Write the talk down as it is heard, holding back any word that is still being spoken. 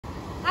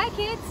Hi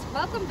kids,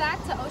 welcome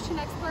back to Ocean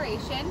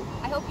Exploration.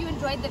 I hope you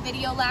enjoyed the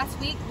video last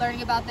week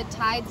learning about the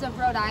tides of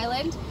Rhode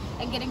Island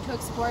and getting to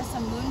explore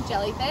some moon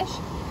jellyfish.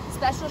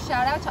 Special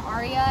shout out to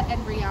Aria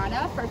and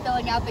Rihanna for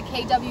filling out the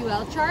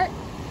KWL chart.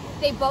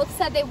 They both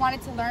said they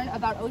wanted to learn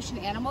about ocean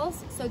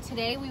animals, so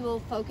today we will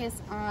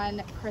focus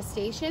on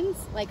crustaceans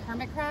like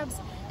hermit crabs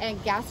and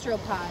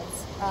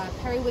gastropods,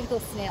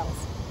 periwinkle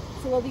snails.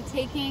 So we'll be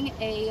taking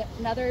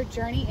another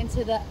journey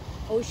into the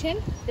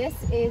ocean.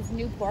 This is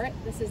Newport,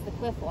 this is the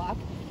cliff walk,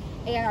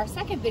 and our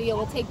second video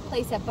will take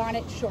place at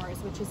Bonnet Shores,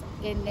 which is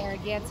in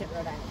Narragansett,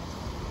 Rhode Island.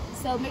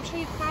 So make sure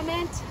you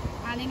comment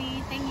on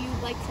anything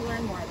you'd like to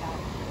learn more about.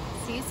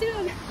 See you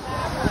soon!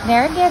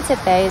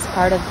 Narragansett Bay is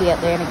part of the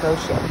Atlantic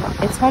Ocean.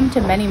 It's home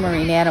to many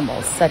marine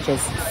animals such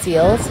as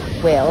seals,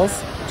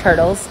 whales,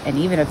 turtles, and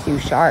even a few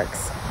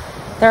sharks.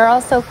 There are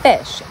also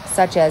fish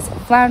such as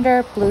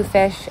flounder,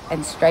 bluefish,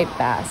 and striped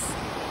bass.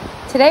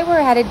 Today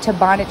we're headed to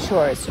Bonnet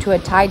Shores to a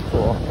tide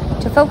pool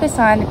to focus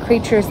on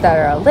creatures that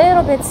are a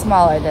little bit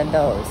smaller than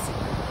those.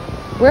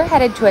 We're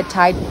headed to a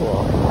tide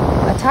pool.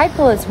 A tide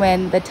pool is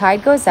when the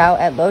tide goes out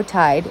at low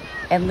tide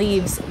and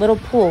leaves little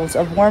pools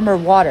of warmer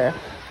water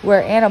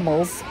where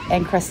animals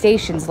and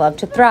crustaceans love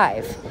to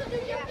thrive.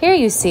 Here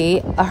you see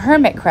a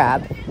hermit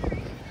crab.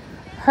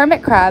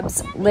 Hermit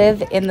crabs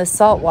live in the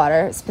salt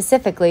water,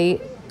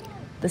 specifically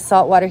the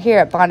salt water here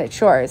at Bonnet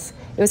Shores.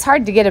 It was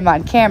hard to get them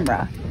on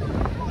camera.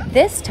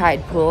 This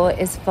tide pool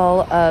is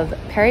full of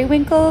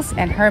periwinkles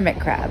and hermit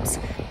crabs.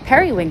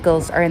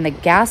 Periwinkles are in the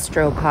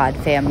gastropod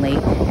family,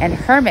 and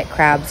hermit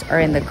crabs are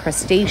in the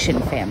crustacean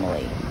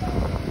family.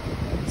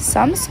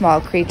 Some small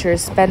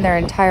creatures spend their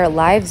entire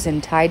lives in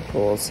tide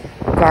pools,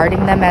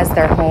 guarding them as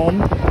their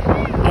home,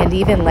 and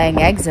even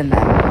laying eggs in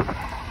them.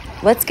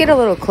 Let's get a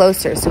little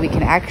closer so we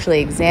can actually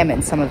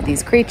examine some of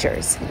these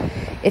creatures.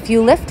 If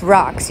you lift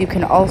rocks, you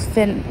can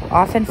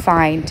often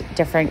find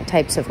different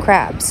types of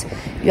crabs.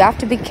 You have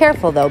to be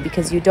careful though,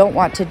 because you don't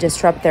want to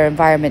disrupt their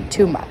environment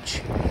too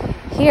much.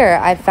 Here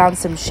I've found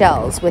some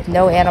shells with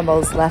no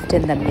animals left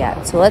in them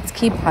yet, so let's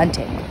keep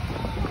hunting.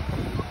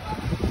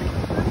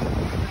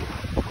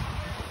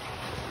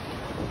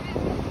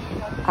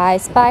 I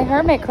spy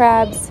hermit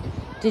crabs.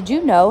 Did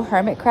you know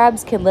hermit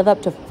crabs can live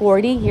up to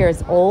 40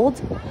 years old?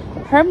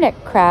 Hermit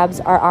crabs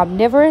are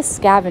omnivorous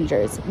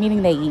scavengers,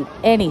 meaning they eat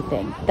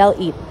anything. They'll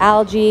eat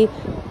algae,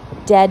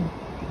 dead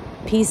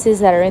pieces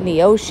that are in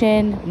the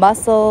ocean,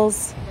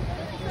 mussels.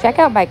 Check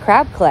out my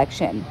crab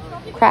collection.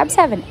 Crabs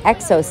have an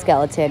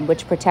exoskeleton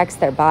which protects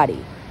their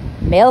body.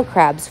 Male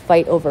crabs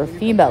fight over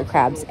female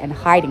crabs and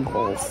hiding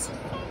holes.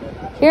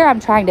 Here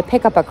I'm trying to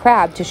pick up a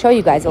crab to show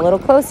you guys a little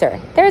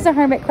closer. There's a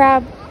hermit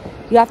crab.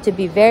 You have to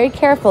be very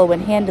careful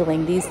when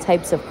handling these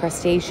types of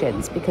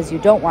crustaceans because you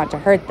don't want to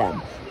hurt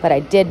them, but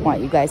I did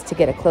want you guys to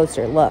get a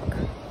closer look.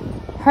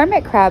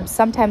 Hermit crabs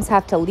sometimes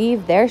have to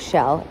leave their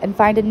shell and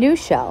find a new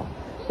shell.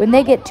 When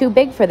they get too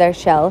big for their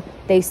shell,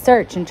 they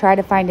search and try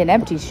to find an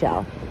empty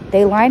shell.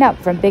 They line up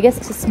from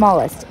biggest to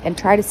smallest and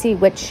try to see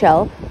which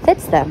shell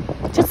fits them,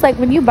 just like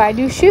when you buy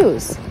new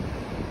shoes.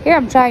 Here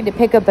I'm trying to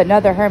pick up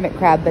another hermit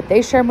crab, but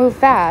they sure move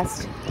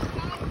fast.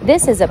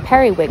 This is a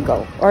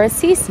periwinkle, or a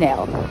sea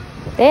snail.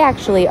 They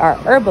actually are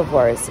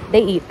herbivores.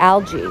 They eat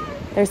algae.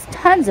 There's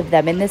tons of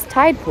them in this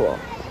tide pool.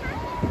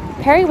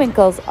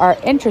 Periwinkles are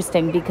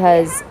interesting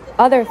because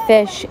other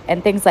fish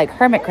and things like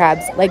hermit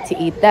crabs like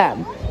to eat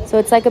them. So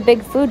it's like a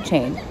big food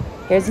chain.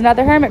 Here's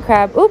another hermit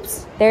crab.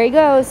 Oops, there he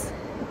goes.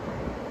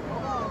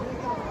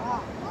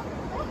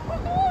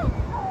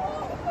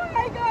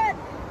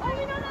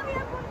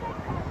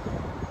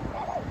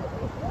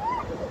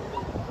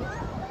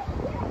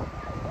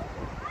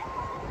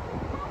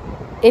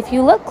 If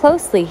you look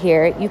closely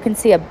here, you can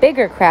see a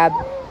bigger crab.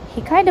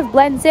 He kind of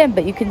blends in,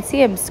 but you can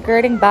see him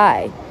skirting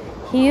by.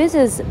 He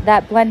uses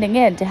that blending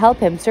in to help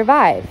him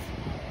survive.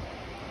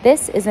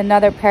 This is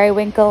another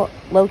periwinkle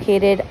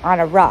located on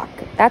a rock.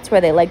 That's where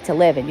they like to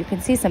live, and you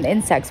can see some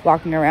insects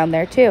walking around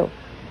there too.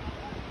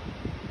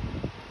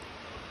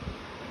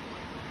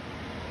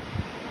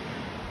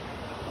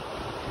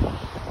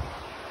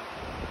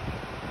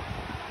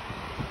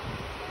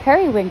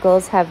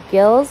 Periwinkles have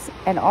gills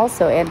and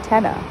also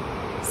antennae.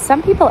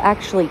 Some people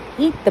actually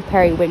eat the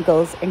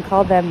periwinkles and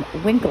call them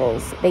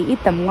winkles. They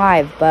eat them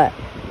live, but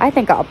I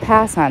think I'll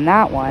pass on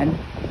that one.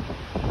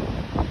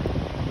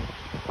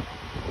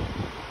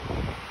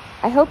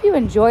 I hope you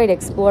enjoyed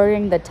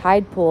exploring the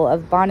tide pool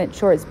of Bonnet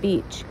Shores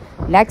Beach.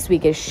 Next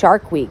week is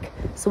Shark Week,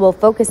 so we'll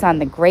focus on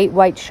the great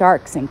white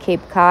sharks in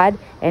Cape Cod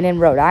and in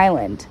Rhode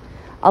Island.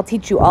 I'll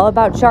teach you all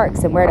about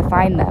sharks and where to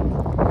find them.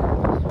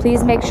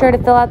 Please make sure to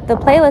fill out the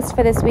playlist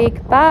for this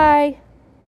week. Bye!